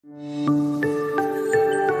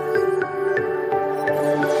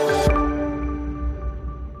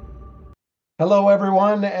Hello,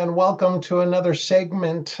 everyone, and welcome to another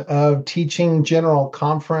segment of Teaching General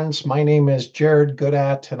Conference. My name is Jarrod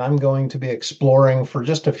Guddat, and I'm going to be exploring for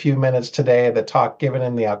just a few minutes today the talk given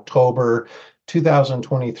in the October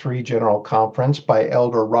 2023 General Conference by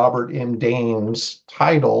Elder Robert M. Daines,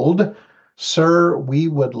 titled, Sir, We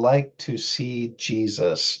Would Like to See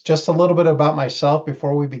Jesus. Just a little bit about myself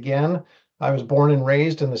before we begin. I was born and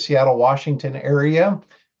raised in the Seattle, Washington area.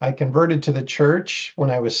 I converted to the church when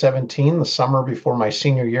I was 17, the summer before my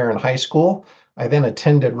senior year in high school. I then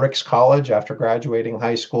attended Ricks College after graduating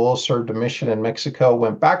high school, served a mission in Mexico,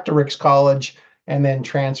 went back to Ricks College, and then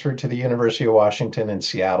transferred to the University of Washington in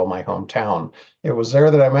Seattle, my hometown. It was there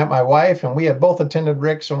that I met my wife, and we had both attended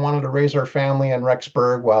Ricks and wanted to raise our family in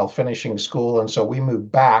Rexburg while finishing school. And so we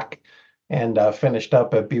moved back and finished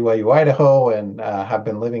up at BYU, Idaho, and have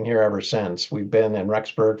been living here ever since. We've been in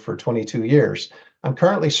Rexburg for 22 years. I'm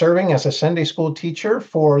currently serving as a Sunday school teacher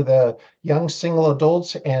for the young single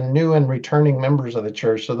adults and new and returning members of the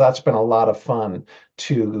church. So that's been a lot of fun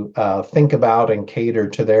to think about and cater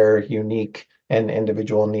to their unique and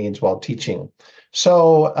individual needs while teaching.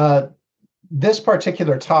 So this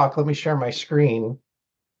particular talk, let me share my screen.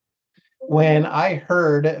 When I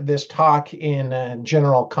heard this talk in a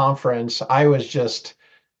general conference, I was just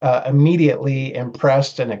immediately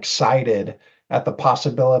impressed and excited at the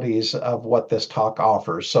possibilities of what this talk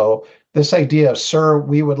offers. So this idea of, sir,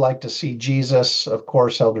 we would like to see Jesus, of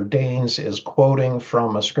course, Elder Daines is quoting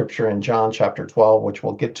from a scripture in John chapter 12, which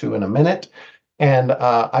we'll get to in a minute. And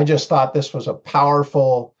I just thought this was a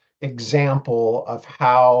powerful example of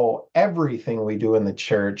how everything we do in the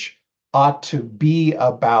church ought to be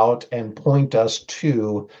about and point us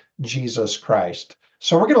to Jesus Christ.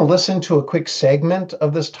 So we're going to listen to a quick segment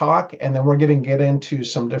of this talk, and then we're going to get into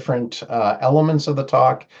some different elements of the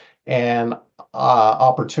talk and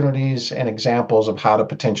opportunities and examples of how to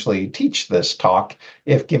potentially teach this talk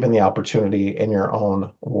if given the opportunity in your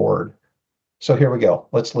own ward. So here we go.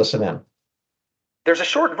 Let's listen in. There's a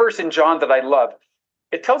short verse in John that I love.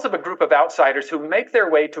 It tells of a group of outsiders who make their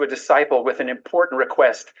way to a disciple with an important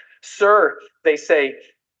request. Sir, they say,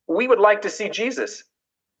 we would like to see Jesus.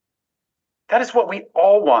 That is what we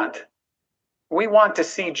all want. We want to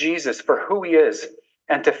see Jesus for who he is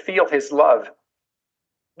and to feel his love.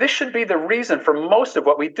 This should be the reason for most of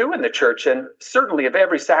what we do in the church, and certainly of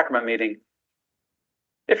every sacrament meeting.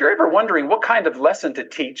 If you're ever wondering what kind of lesson to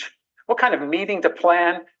teach, what kind of meeting to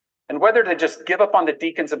plan, and whether to just give up on the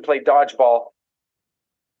deacons and play dodgeball,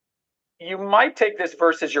 you might take this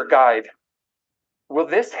verse as your guide. Will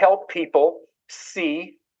this help people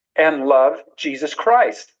see and love Jesus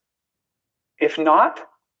Christ? If not,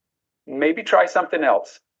 maybe try something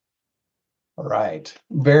else. All right.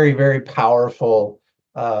 Very, very powerful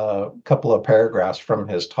couple of paragraphs from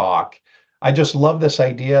his talk. I just love this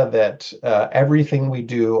idea that everything we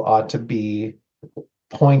do ought to be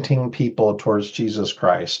pointing people towards Jesus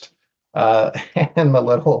Christ. And the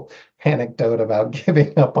little anecdote about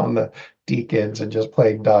giving up on the deacons and just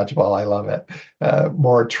playing dodgeball, I love it.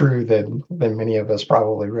 More true than many of us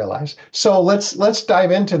probably realize. So let's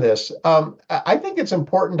dive into this. I think it's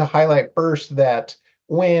important to highlight first that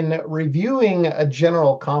when reviewing a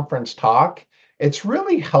general conference talk, it's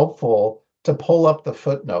really helpful to pull up the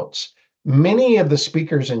footnotes. Many of the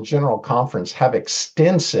speakers in general conference have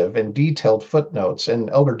extensive and detailed footnotes,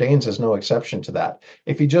 and Elder Daines is no exception to that.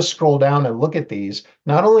 If you just scroll down and look at these,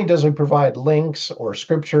 not only does he provide links or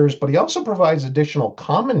scriptures, but he also provides additional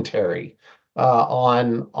commentary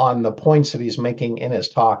on the points that he's making in his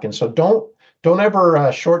talk. And so don't ever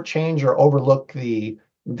shortchange or overlook the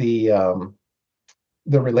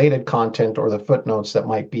related content or the footnotes that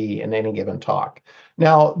might be in any given talk.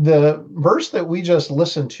 Now, the verse that we just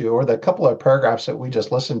listened to, or the couple of paragraphs that we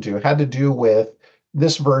just listened to, had to do with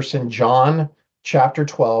this verse in John chapter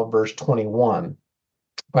 12, verse 21.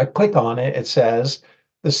 If I click on it, it says,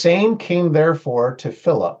 the same came therefore to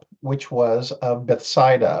Philip, which was of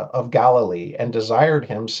Bethsaida of Galilee, and desired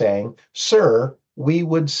him, saying, Sir, we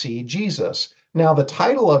would see Jesus. Now, the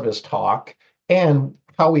title of his talk and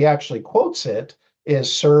how he actually quotes it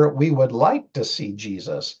is, Sir, we would like to see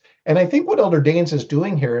Jesus. And I think what Elder Daines is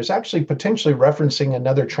doing here is actually potentially referencing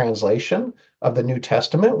another translation of the New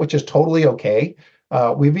Testament, which is totally okay.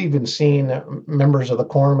 We've even seen members of the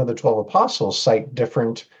Quorum of the 12 Apostles cite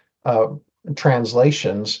different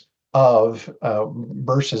translations of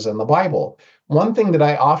verses in the Bible. One thing that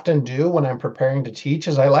I often do when I'm preparing to teach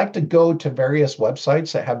is I like to go to various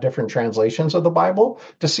websites that have different translations of the Bible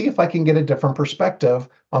to see if I can get a different perspective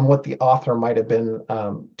on what the author might have been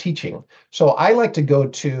teaching. So I like to go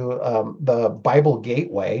to the Bible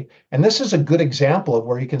Gateway, and this is a good example of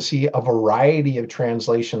where you can see a variety of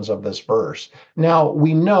translations of this verse. Now,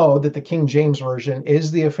 we know that the King James Version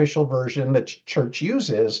is the official version that church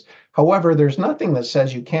uses. However, there's nothing that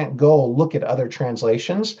says you can't go look at other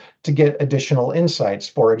translations to get additional insights.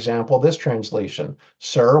 For example, this translation,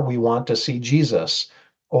 "Sir, we want to see Jesus."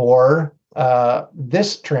 Or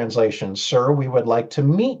this translation, "Sir, we would like to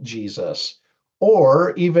meet Jesus."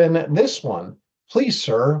 Or even this one, "Please,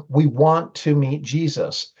 sir, we want to meet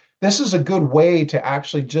Jesus." This is a good way to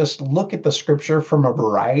actually just look at the scripture from a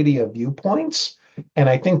variety of viewpoints. And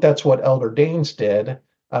I think that's what Elder Daines did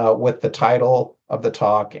with the title of the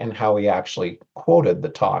talk and how he actually quoted the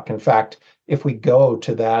talk. In fact, if we go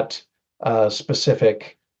to that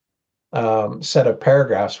specific set of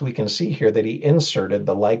paragraphs, we can see here that he inserted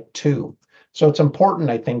the "like to." So it's important,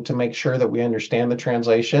 I think, to make sure that we understand the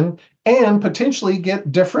translation and potentially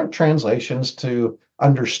get different translations to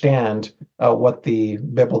understand what the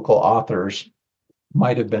biblical authors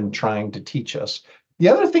might have been trying to teach us. The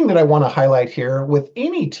other thing that I want to highlight here with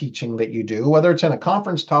any teaching that you do, whether it's in a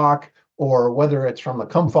conference talk or whether it's from the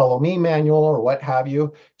Come Follow Me manual or what have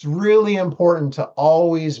you, it's really important to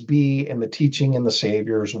always be in the Teaching in the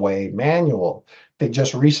Savior's Way manual. They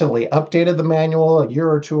just recently updated the manual a year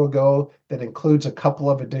or two ago that includes a couple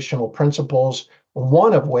of additional principles,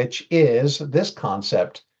 one of which is this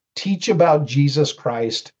concept: teach about Jesus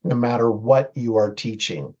Christ no matter what you are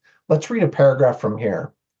teaching. Let's read a paragraph from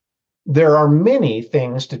here. "There are many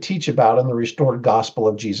things to teach about in the restored gospel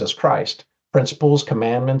of Jesus Christ: principles,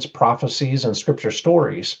 commandments, prophecies, and scripture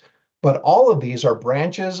stories. But all of these are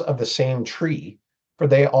branches of the same tree, for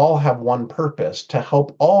they all have one purpose: to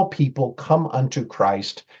help all people come unto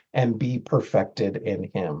Christ and be perfected in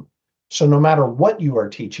him." So no matter what you are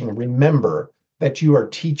teaching, remember that you are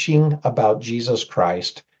teaching about Jesus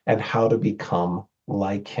Christ and how to become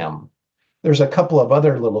like him. There's a couple of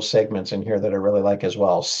other little segments in here that I really like as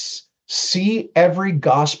well. See every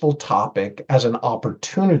gospel topic as an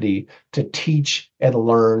opportunity to teach and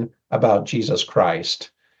learn about Jesus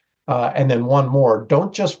Christ. And then one more,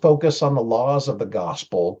 don't just focus on the laws of the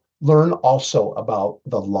gospel, learn also about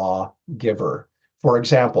the law giver. For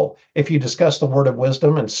example, if you discuss the word of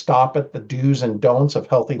wisdom and stop at the do's and don'ts of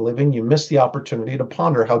healthy living, you miss the opportunity to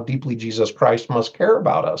ponder how deeply Jesus Christ must care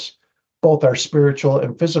about us, both our spiritual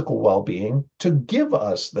and physical well-being, to give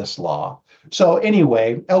us this law. So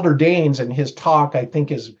anyway, Elder Daines in his talk, I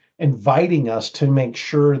think, is inviting us to make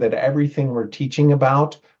sure that everything we're teaching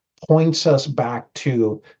about points us back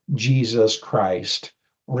to Jesus Christ,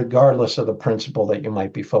 regardless of the principle that you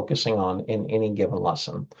might be focusing on in any given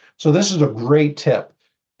lesson. So this is a great tip.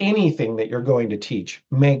 Anything that you're going to teach,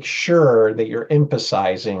 make sure that you're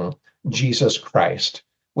emphasizing Jesus Christ,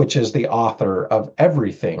 which is the author of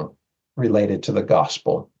everything related to the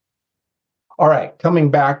gospel. All right,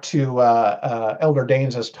 coming back to Elder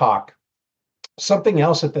Daines' talk, something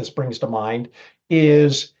else that this brings to mind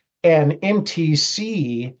is an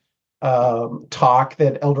MTC talk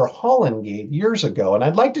that Elder Holland gave years ago. And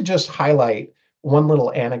I'd like to just highlight one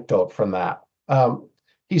little anecdote from that.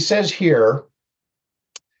 He says here,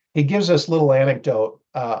 he gives us a little anecdote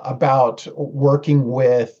about working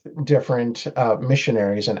with different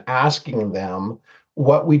missionaries and asking them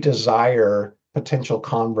what we desire potential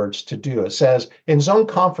converts to do. It says, "In zone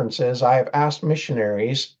conferences, I have asked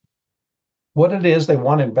missionaries what it is they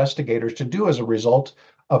want investigators to do as a result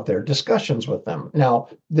of their discussions with them." Now,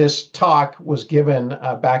 this talk was given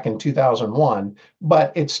back in 2001,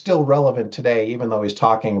 but it's still relevant today, even though he's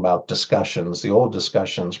talking about discussions, the old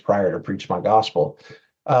discussions prior to Preach My Gospel.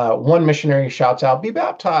 One missionary shouts out, "Be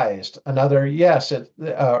baptized." Another, "Yes,"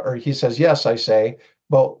 or he says, "Yes, I say,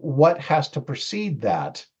 but what has to precede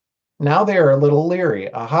that?" Now they are a little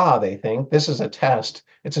leery. Aha, they think, this is a test.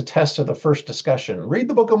 It's a test of the first discussion. "Read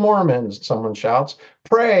the Book of Mormon," someone shouts.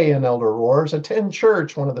 "Pray," an elder roars. "Attend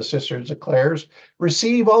church," one of the sisters declares.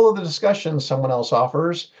 "Receive all of the discussions," someone else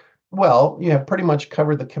offers. "Well, you have pretty much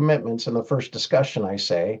covered the commitments in the first discussion," I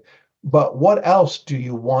say. "But what else do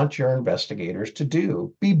you want your investigators to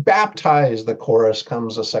do?" "Be baptized," the chorus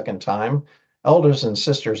comes a second time. "Elders and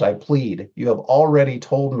sisters, I plead, you have already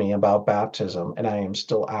told me about baptism, and I am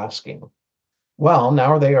still asking." Well,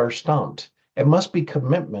 now they are stumped. It must be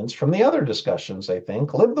commitments from the other discussions, they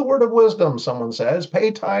think. "Live the word of wisdom," someone says.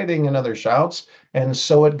 "Pay tithing," another shouts, and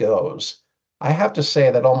so it goes. I have to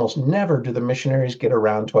say that almost never do the missionaries get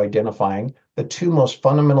around to identifying the two most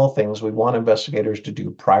fundamental things we want investigators to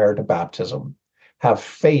do prior to baptism: have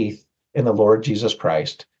faith in the Lord Jesus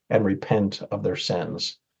Christ and repent of their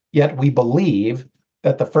sins. Yet we believe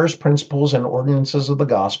that the first principles and ordinances of the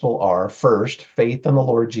gospel are first, faith in the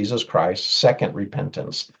Lord Jesus Christ, second,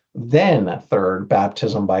 repentance, then third,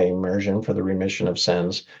 baptism by immersion for the remission of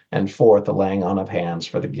sins, and fourth, the laying on of hands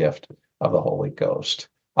for the gift of the Holy Ghost.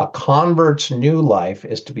 A convert's new life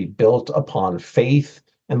is to be built upon faith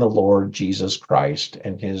in the Lord Jesus Christ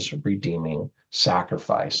and his redeeming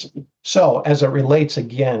sacrifice. So, as it relates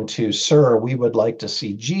again to, sir, we would like to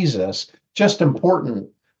see Jesus, just important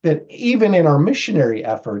that even in our missionary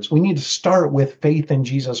efforts, we need to start with faith in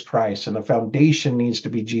Jesus Christ, and the foundation needs to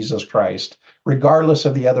be Jesus Christ, regardless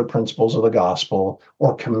of the other principles of the gospel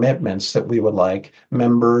or commitments that we would like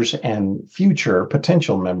members and future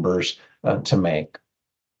potential members to make.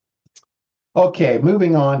 Okay,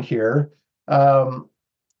 moving on here.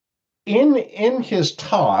 In his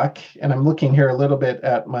talk, and I'm looking here a little bit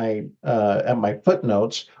at my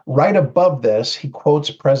footnotes. Right above this, he quotes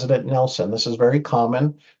President Nelson. This is very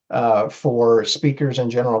common for speakers in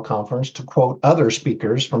General Conference to quote other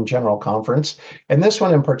speakers from General Conference, and this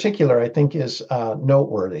one in particular, I think, is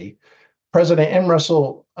noteworthy. President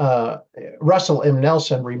Russell M.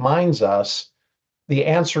 Nelson reminds us the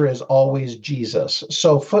answer is always Jesus.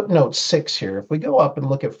 So footnote 6 here, if we go up and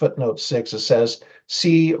look at footnote 6, it says,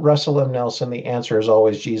 see Russell M. Nelson, the answer is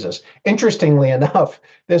always Jesus. Interestingly enough,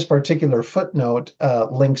 this particular footnote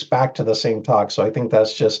links back to the same talk. So I think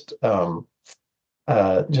that's just a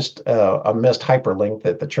missed hyperlink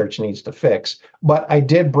that the church needs to fix. But I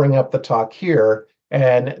did bring up the talk here,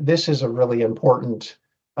 and this is a really important,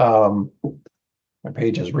 my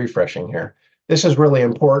page is refreshing here. This is really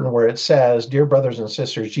important where it says, dear brothers and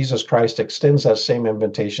sisters, Jesus Christ extends that same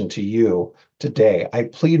invitation to you today. I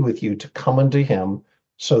plead with you to come unto him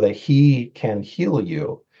so that he can heal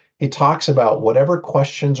you. He talks about whatever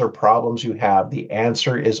questions or problems you have, the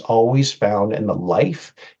answer is always found in the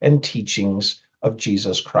life and teachings of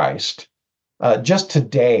Jesus Christ. Just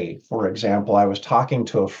today, for example, I was talking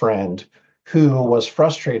to a friend who was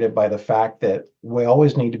frustrated by the fact that we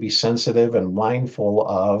always need to be sensitive and mindful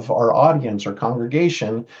of our audience or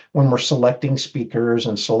congregation when we're selecting speakers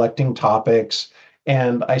and selecting topics.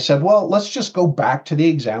 And I said, well, let's just go back to the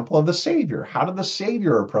example of the Savior. How did the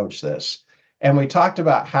Savior approach this? And we talked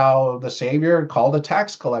about how the Savior called a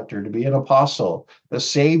tax collector to be an apostle. The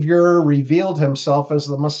Savior revealed himself as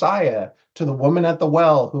the Messiah to the woman at the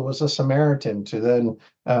well, who was a Samaritan, to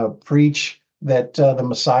then preach that the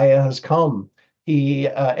Messiah has come. He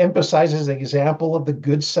emphasizes the example of the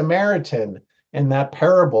Good Samaritan in that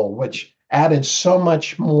parable, which added so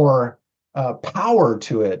much more power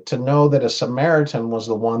to it, to know that a Samaritan was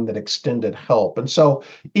the one that extended help. And so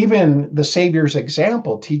even the Savior's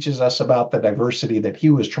example teaches us about the diversity that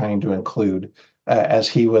he was trying to include as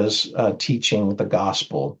he was teaching the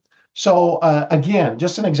gospel. So again,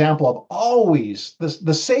 just an example of always,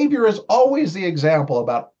 the Savior is always the example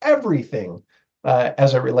about everything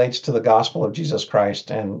as it relates to the gospel of Jesus Christ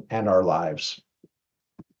and our lives.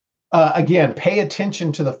 Again, pay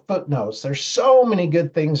attention to the footnotes. There's so many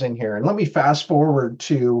good things in here. And let me fast forward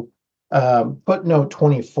to footnote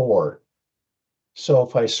 24. So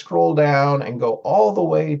if I scroll down and go all the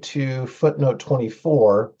way to footnote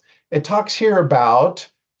 24, it talks here about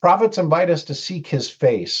prophets invite us to seek his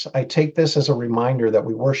face. I take this as a reminder that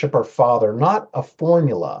we worship our Father, not a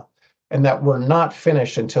formula, and that we're not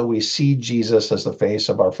finished until we see Jesus as the face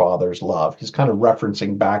of our Father's love. He's kind of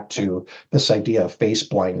referencing back to this idea of face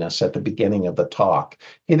blindness at the beginning of the talk.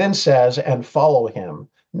 He then says, and follow him,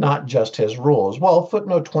 not just his rules. Well,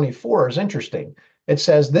 footnote 24 is interesting. It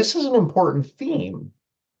says this is an important theme.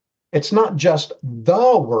 It's not just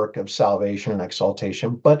the work of salvation and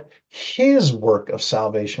exaltation, but his work of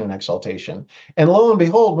salvation and exaltation. And lo and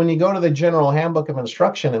behold, when you go to the General Handbook of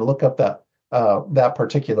Instruction and look up that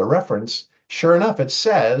particular reference, sure enough, it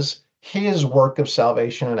says his work of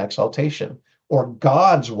salvation and exaltation, or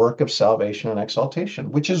God's work of salvation and exaltation,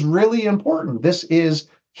 which is really important. This is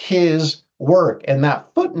his work. And that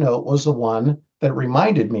footnote was the one that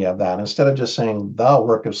reminded me of that, instead of just saying the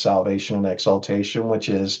work of salvation and exaltation, which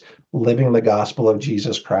is living the gospel of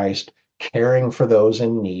Jesus Christ, caring for those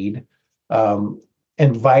in need,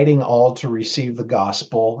 inviting all to receive the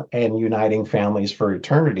gospel, and uniting families for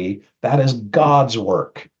eternity. That is God's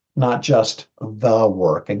work, not just the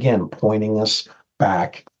work. Again, pointing us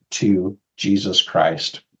back to Jesus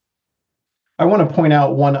Christ. I want to point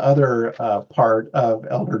out one other part of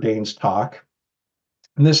Elder Daines' talk.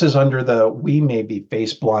 And this is under the we may be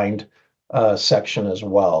face blind section as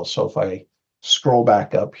well. So if I scroll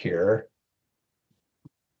back up here,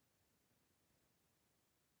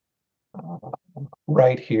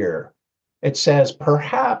 right here, it says,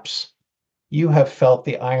 perhaps you have felt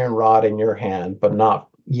the iron rod in your hand, but not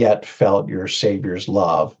yet felt your Savior's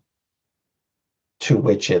love to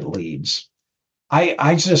which it leads.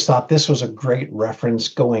 I just thought this was a great reference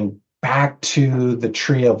going back to the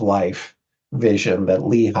tree of life vision that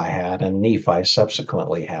Lehi had and Nephi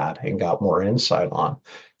subsequently had and got more insight on.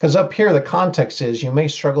 Because up here, the context is you may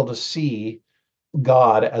struggle to see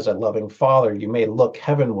God as a loving father. You may look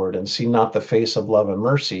heavenward and see not the face of love and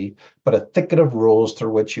mercy, but a thicket of rules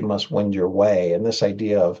through which you must wend your way. And this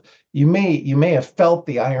idea of you may have felt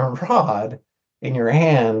the iron rod in your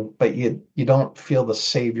hand, but you don't feel the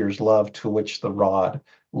Savior's love to which the rod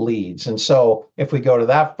leads. And so if we go to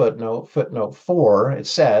that footnote 4, it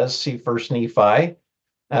says, see First Nephi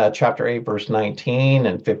chapter 8, verse 19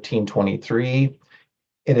 and 15:23.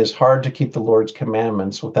 It is hard to keep the Lord's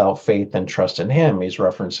commandments without faith and trust in him. He's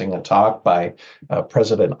referencing a talk by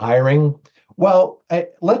President Eyring. Well,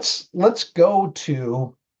 let's go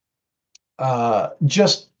to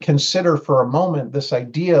just consider for a moment this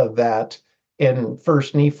idea that in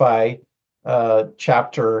First Nephi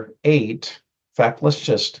chapter 8, in fact, let's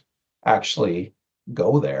just actually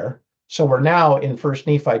go there. So we're now in First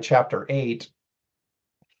Nephi chapter 8,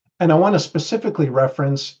 and I want to specifically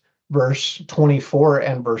reference verse 24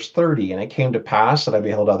 and verse 30. And it came to pass that I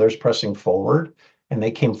beheld others pressing forward, and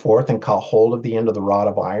they came forth and caught hold of the end of the rod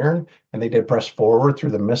of iron, and they did press forward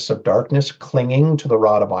through the midst of darkness, clinging to the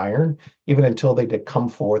rod of iron, even until they did come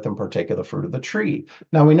forth and partake of the fruit of the tree.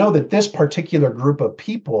 Now we know that this particular group of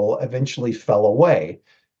people eventually fell away,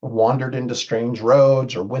 wandered into strange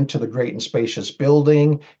roads, or went to the great and spacious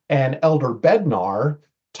building. And Elder Bednar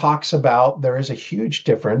talks about there is a huge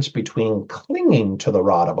difference between clinging to the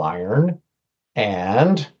rod of iron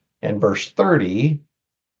and, in verse 30,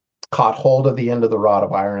 caught hold of the end of the rod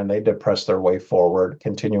of iron, and they did press their way forward,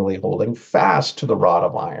 continually holding fast to the rod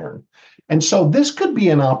of iron. And so this could be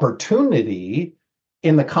an opportunity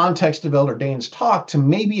in the context of Elder Daines' talk to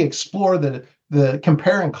maybe explore the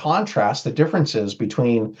compare and contrast the differences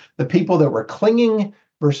between the people that were clinging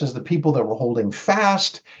versus the people that were holding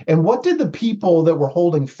fast. And what did the people that were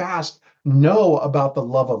holding fast know about the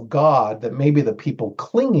love of God that maybe the people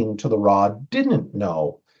clinging to the rod didn't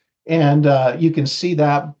know? And you can see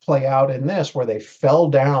that play out in this, where they fell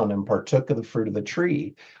down and partook of the fruit of the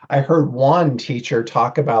tree. I heard one teacher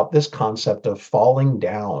talk about this concept of falling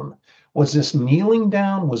down. Was this kneeling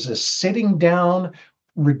down? Was this sitting down?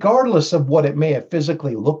 Regardless of what it may have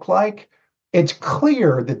physically looked like, it's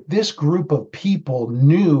clear that this group of people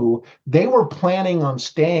knew they were planning on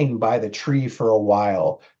staying by the tree for a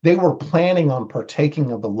while. They were planning on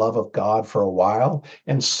partaking of the love of God for a while,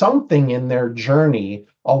 and something in their journey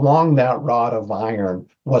along that rod of iron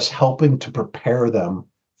was helping to prepare them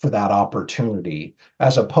for that opportunity,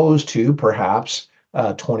 as opposed to perhaps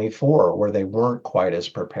 24, where they weren't quite as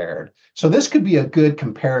prepared. So this could be a good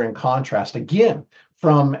compare and contrast, again,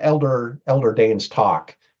 from Elder Daines'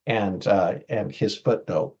 talk and his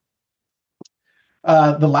footnote.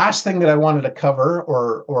 The last thing that I wanted to cover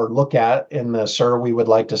or look at in the Sir, We Would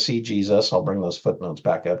Like to See Jesus, I'll bring those footnotes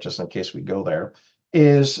back up just in case we go there,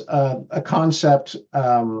 is a concept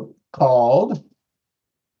called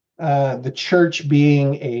the church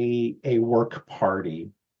being a work party.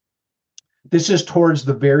 This is towards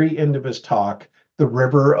the very end of his talk, the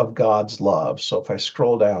river of God's love. So if I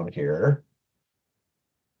scroll down here,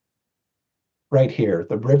 right here,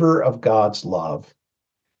 the river of God's love.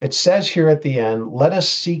 It says here at the end, let us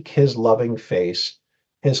seek his loving face,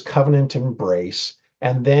 his covenant embrace,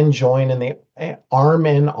 and then join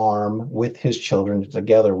in arm with his children.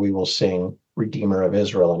 Together we will sing Redeemer of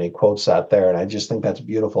Israel. And he quotes that there. And I just think that's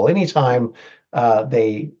beautiful. Anytime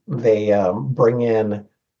they bring in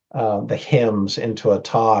the hymns into a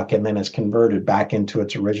talk and then it's converted back into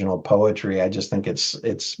its original poetry, I just think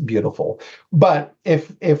it's beautiful. But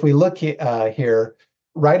if we look here,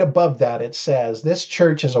 right above that, it says, this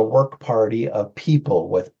church is a work party of people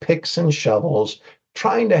with picks and shovels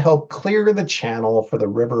trying to help clear the channel for the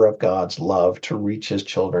river of God's love to reach his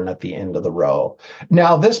children at the end of the row.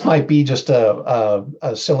 Now, this might be just a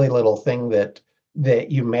silly little thing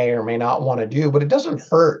that you may or may not want to do, but it doesn't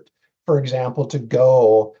hurt, for example, to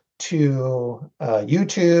go to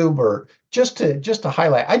YouTube or just to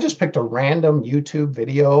highlight. I just picked a random YouTube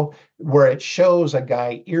video where it shows a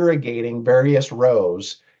guy irrigating various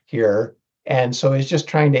rows here. And so he's just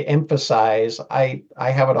trying to emphasize, I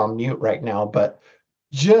have it on mute right now, but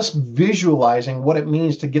just visualizing what it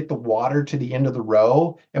means to get the water to the end of the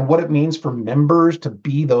row and what it means for members to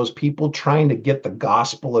be those people trying to get the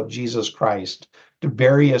gospel of Jesus Christ to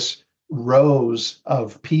various rows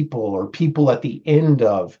of people or people at the end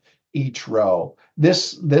of. each row.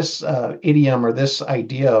 This idiom, or this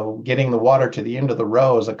idea of getting the water to the end of the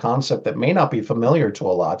row, is a concept that may not be familiar to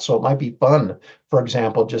a lot. So it might be fun, for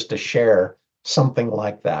example, just to share something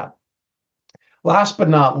like that. Last but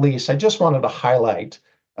not least, I just wanted to highlight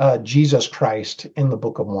Jesus Christ in the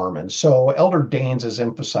Book of Mormon. So Elder Daines is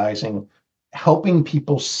emphasizing helping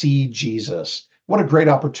people see Jesus. What a great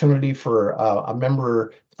opportunity for a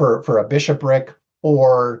member, for a bishopric,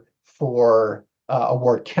 or for a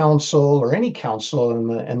ward council, or any council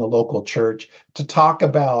in the local church, to talk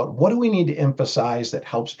about what do we need to emphasize that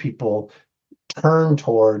helps people turn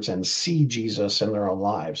towards and see Jesus in their own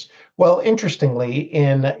lives. Well, interestingly,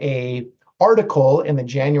 in a article in the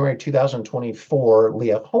January 2024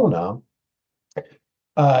 Liahona,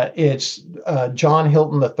 it's John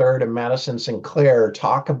Hilton III and Madison Sinclair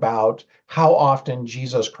talk about how often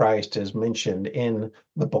Jesus Christ is mentioned in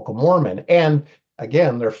the Book of Mormon. And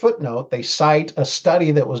again, their footnote, they cite a study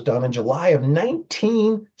that was done in July of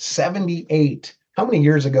 1978. How many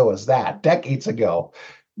years ago is that? Decades ago,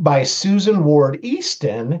 by Susan Ward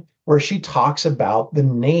Easton, where she talks about the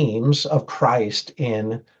names of Christ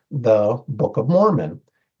in the Book of Mormon.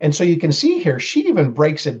 And so you can see here, she even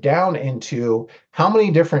breaks it down into how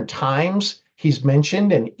many different times he's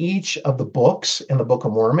mentioned in each of the books in the Book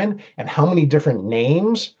of Mormon, and how many different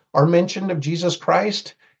names are mentioned of Jesus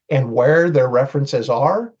Christ, and where their references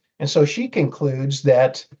are. And so she concludes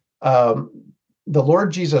that the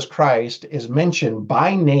Lord Jesus Christ is mentioned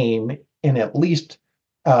by name in at least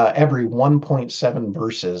every 1.7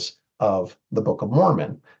 verses of the Book of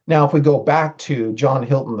Mormon. Now, if we go back to John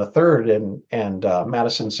Hilton III and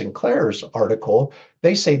Madison Sinclair's article,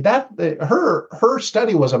 they say that her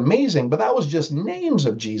study was amazing, but that was just names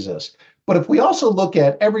of Jesus. But if we also look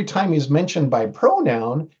at every time he's mentioned by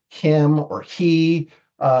pronoun, him or he,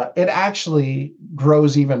 it actually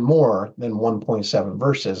grows even more than 1.7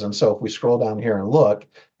 verses. And so if we scroll down here and look,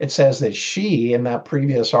 it says that she, in that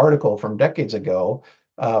previous article from decades ago,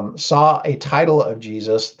 saw a title of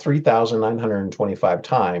Jesus 3,925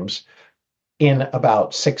 times in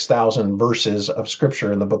about 6,000 verses of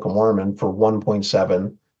scripture in the Book of Mormon, for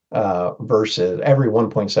 1.7 verses, every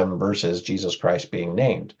 1.7 verses, Jesus Christ being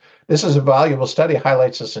named. This is a valuable study,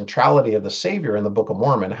 highlights the centrality of the Savior in the Book of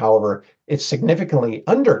Mormon. However, it significantly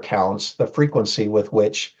undercounts the frequency with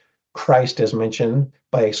which Christ is mentioned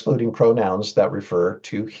by excluding pronouns that refer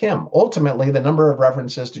to him. Ultimately, the number of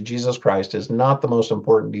references to Jesus Christ is not the most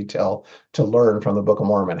important detail to learn from the Book of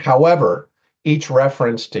Mormon. However, each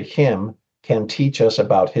reference to him can teach us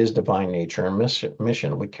about his divine nature and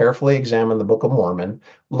mission. We carefully examine the Book of Mormon,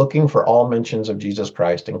 looking for all mentions of Jesus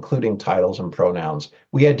Christ, including titles and pronouns.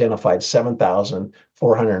 We identified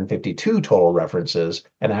 7,452 total references,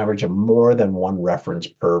 an average of more than one reference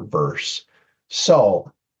per verse. So,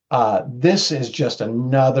 this is just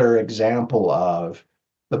another example of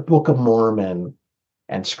the Book of Mormon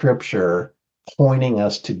and Scripture pointing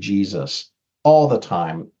us to Jesus all the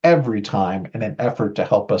time, every time, in an effort to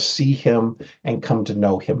help us see him and come to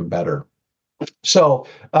know him better. So,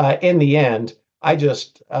 in the end, I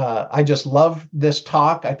just love this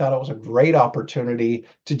talk. I thought it was a great opportunity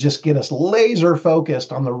to just get us laser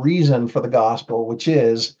focused on the reason for the gospel, which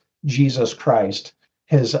is Jesus Christ,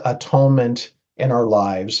 his atonement in our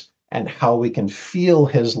lives, and how we can feel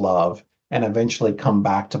his love and eventually come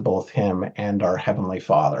back to both him and our Heavenly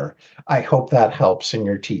Father. I hope that helps in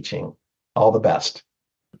your teaching. All the best.